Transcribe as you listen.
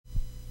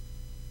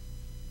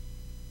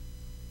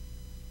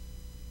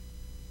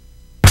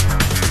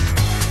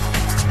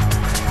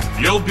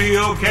You'll be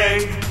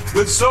okay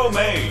with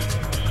Somay.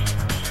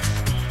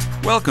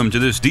 Welcome to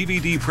this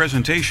DVD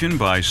presentation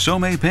by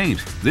Somay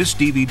Paint. This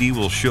DVD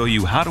will show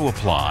you how to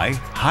apply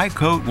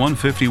Hycote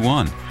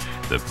 151,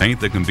 the paint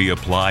that can be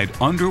applied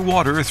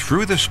underwater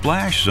through the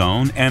splash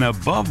zone and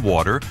above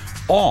water,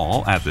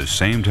 all at the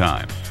same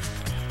time.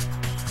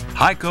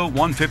 Hycote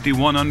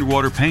 151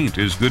 underwater paint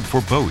is good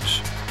for boats,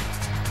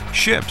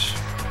 ships,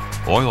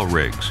 oil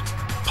rigs,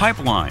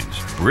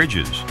 pipelines,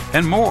 bridges,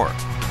 and more.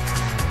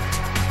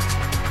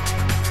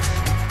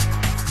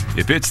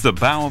 If it's the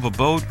bow of a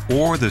boat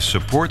or the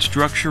support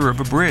structure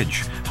of a bridge,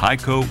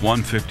 Hycote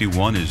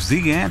 151 is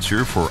the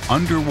answer for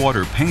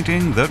underwater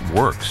painting that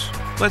works.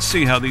 Let's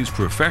see how these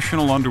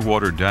professional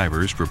underwater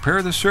divers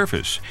prepare the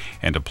surface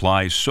and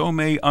apply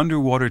Somay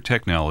Underwater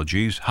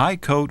Technology's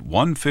Hycote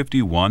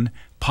 151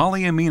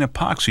 polyamine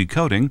epoxy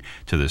coating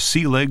to the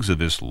sea legs of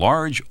this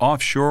large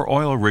offshore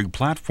oil rig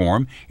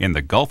platform in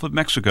the Gulf of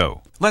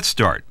Mexico. Let's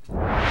start.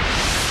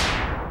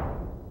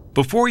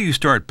 Before you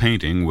start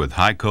painting with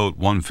Hycote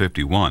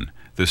 151,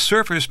 the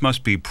surface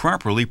must be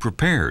properly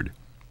prepared.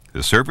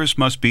 The surface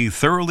must be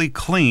thoroughly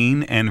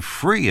clean and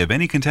free of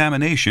any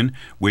contamination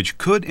which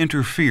could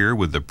interfere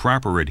with the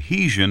proper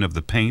adhesion of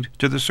the paint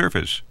to the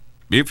surface.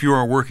 If you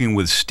are working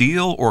with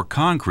steel or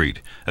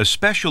concrete,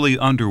 especially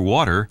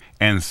underwater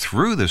and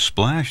through the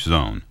splash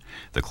zone,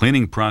 the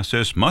cleaning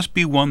process must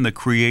be one that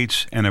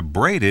creates an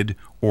abraded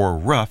or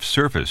rough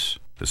surface.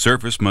 The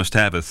surface must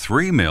have a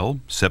 3 mil,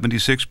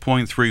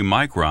 76.3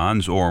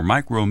 microns or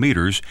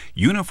micrometers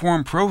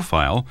uniform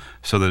profile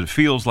so that it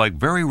feels like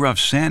very rough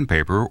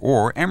sandpaper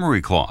or emery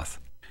cloth.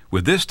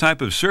 With this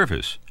type of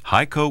surface,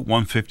 Hycote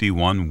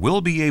 151 will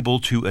be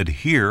able to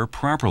adhere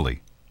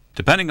properly.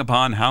 Depending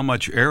upon how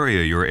much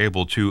area you're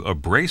able to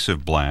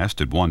abrasive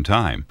blast at one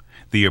time,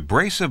 the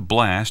abrasive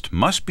blast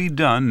must be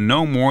done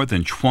no more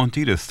than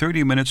 20 to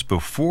 30 minutes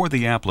before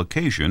the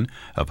application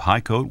of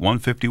Hycote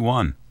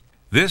 151.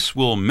 This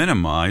will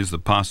minimize the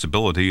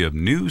possibility of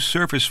new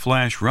surface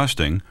flash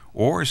rusting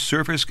or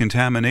surface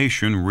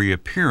contamination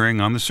reappearing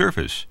on the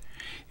surface.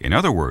 In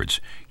other words,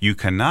 you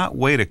cannot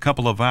wait a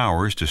couple of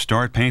hours to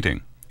start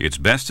painting. It's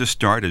best to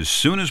start as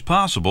soon as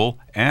possible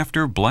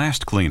after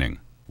blast cleaning.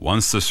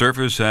 Once the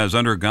surface has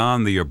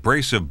undergone the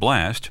abrasive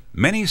blast,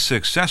 many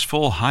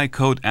successful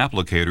Hycote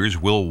applicators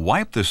will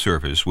wipe the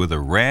surface with a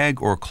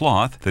rag or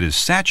cloth that is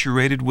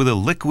saturated with a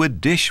liquid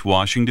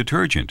dishwashing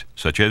detergent,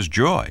 such as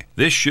Joy.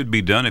 This should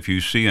be done if you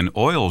see an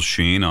oil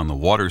sheen on the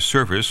water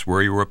surface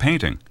where you are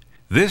painting.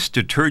 This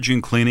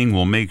detergent cleaning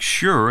will make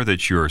sure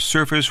that your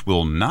surface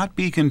will not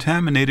be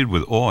contaminated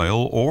with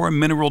oil or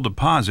mineral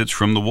deposits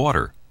from the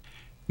water.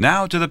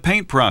 Now to the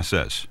paint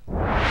process.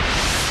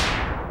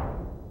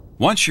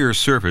 Once your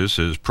surface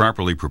is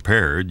properly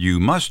prepared, you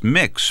must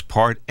mix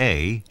Part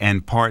A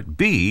and Part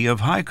B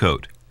of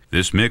Hycote.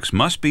 This mix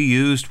must be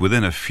used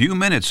within a few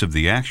minutes of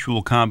the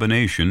actual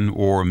combination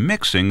or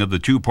mixing of the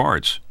two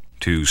parts.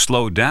 To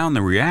slow down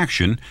the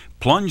reaction,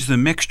 plunge the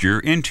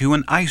mixture into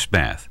an ice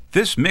bath.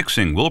 This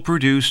mixing will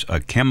produce a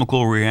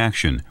chemical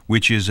reaction,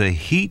 which is a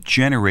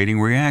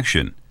heat-generating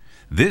reaction.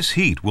 This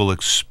heat will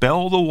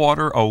expel the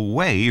water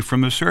away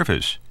from the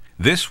surface.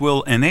 This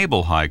will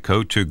enable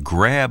Hycote to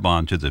grab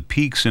onto the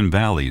peaks and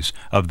valleys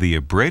of the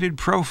abraded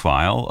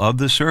profile of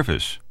the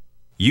surface.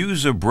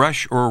 Use a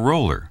brush or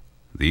roller.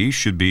 These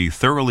should be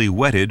thoroughly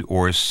wetted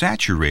or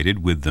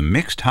saturated with the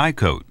mixed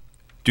Hycote.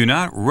 Do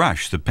not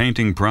rush the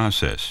painting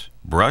process.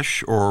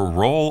 Brush or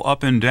roll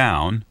up and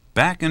down,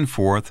 back and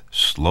forth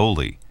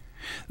slowly.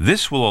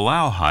 This will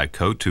allow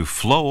Hycote to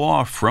flow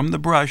off from the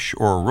brush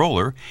or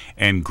roller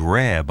and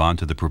grab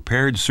onto the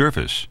prepared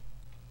surface.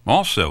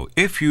 Also,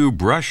 if you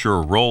brush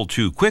or roll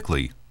too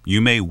quickly,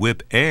 you may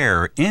whip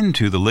air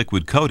into the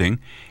liquid coating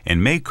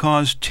and may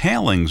cause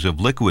tailings of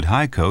liquid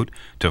Hycote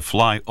to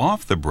fly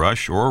off the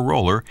brush or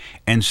roller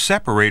and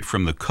separate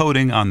from the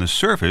coating on the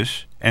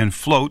surface and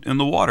float in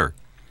the water.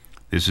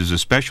 This is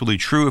especially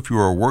true if you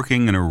are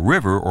working in a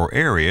river or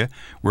area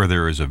where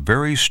there is a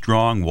very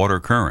strong water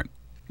current.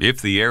 If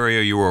the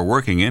area you are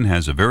working in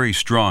has a very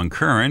strong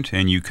current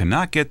and you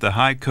cannot get the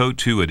Hycote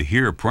to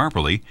adhere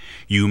properly,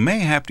 you may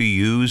have to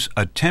use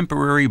a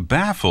temporary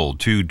baffle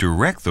to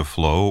direct the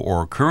flow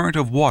or current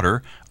of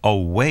water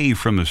away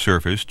from the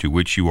surface to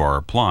which you are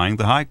applying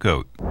the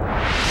Hycote.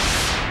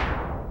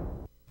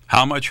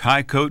 How much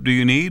Hycote do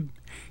you need?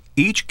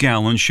 Each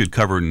gallon should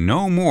cover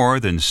no more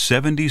than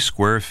 70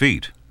 square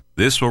feet.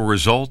 This will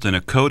result in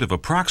a coat of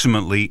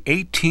approximately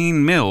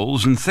 18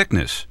 mils in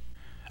thickness.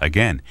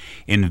 Again,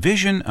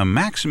 envision a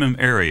maximum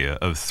area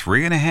of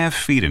 3.5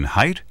 feet in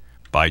height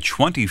by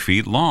 20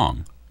 feet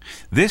long.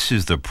 This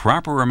is the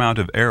proper amount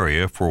of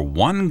area for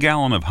 1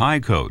 gallon of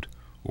Hycote,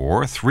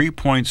 or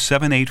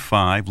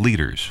 3.785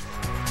 liters.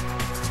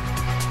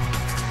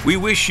 We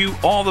wish you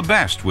all the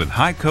best with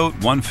Hycote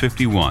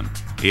 151.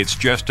 It's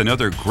just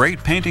another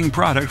great painting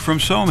product from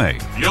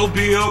Somay. You'll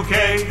be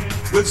okay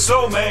with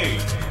Somay.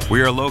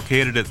 We are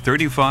located at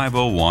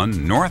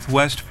 3501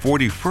 Northwest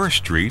 41st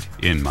Street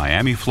in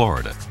Miami,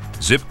 Florida.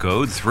 Zip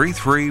code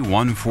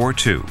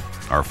 33142.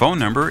 Our phone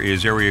number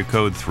is area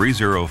code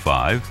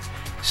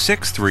 305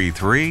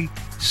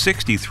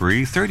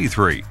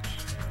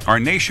 888-633-6333. Our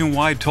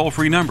nationwide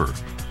toll-free number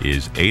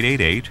is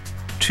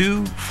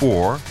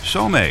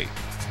 888-24-SOMAY.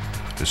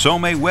 The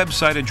Somay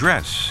website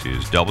address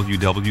is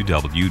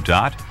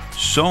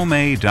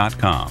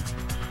www.somay.com.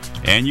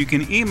 And you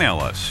can email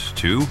us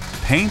to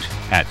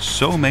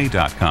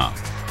paint@somay.com.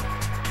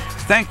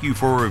 Thank you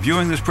for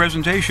reviewing this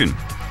presentation.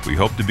 We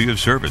hope to be of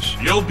service.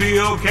 You'll be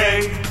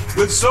okay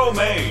with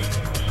Somay.